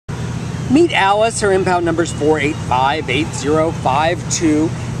Meet Alice. Her impound number is 4858052.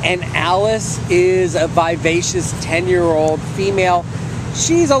 And Alice is a vivacious 10-year-old female.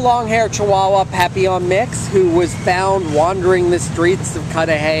 She's a long-haired Chihuahua Papillon mix who was found wandering the streets of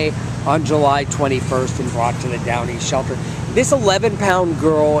Cudahy on July 21st and brought to the Downey shelter. This 11-pound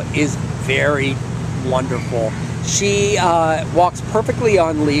girl is very wonderful. She walks perfectly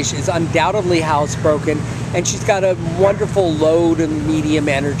on leash, is undoubtedly housebroken, and she's got a wonderful low to medium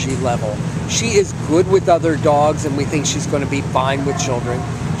energy level. She is good with other dogs, and we think she's going to be fine with children.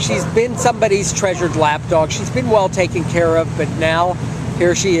 She's been somebody's treasured lapdog. She's been well taken care of, but now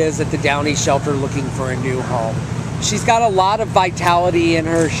here she is at the Downey shelter looking for a new home. She's got a lot of vitality in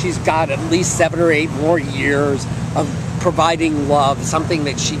her. She's got at least 7 or 8 more years of providing love, something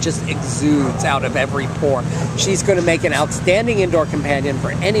that she just exudes out of every pore. She's going to make an outstanding indoor companion for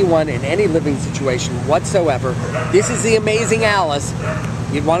anyone in any living situation whatsoever. This is the amazing Alice.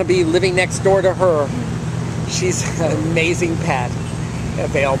 You'd want to be living next door to her. She's an amazing pet.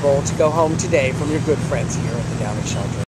 Available to go home today from your good friends here at the Downey shelter.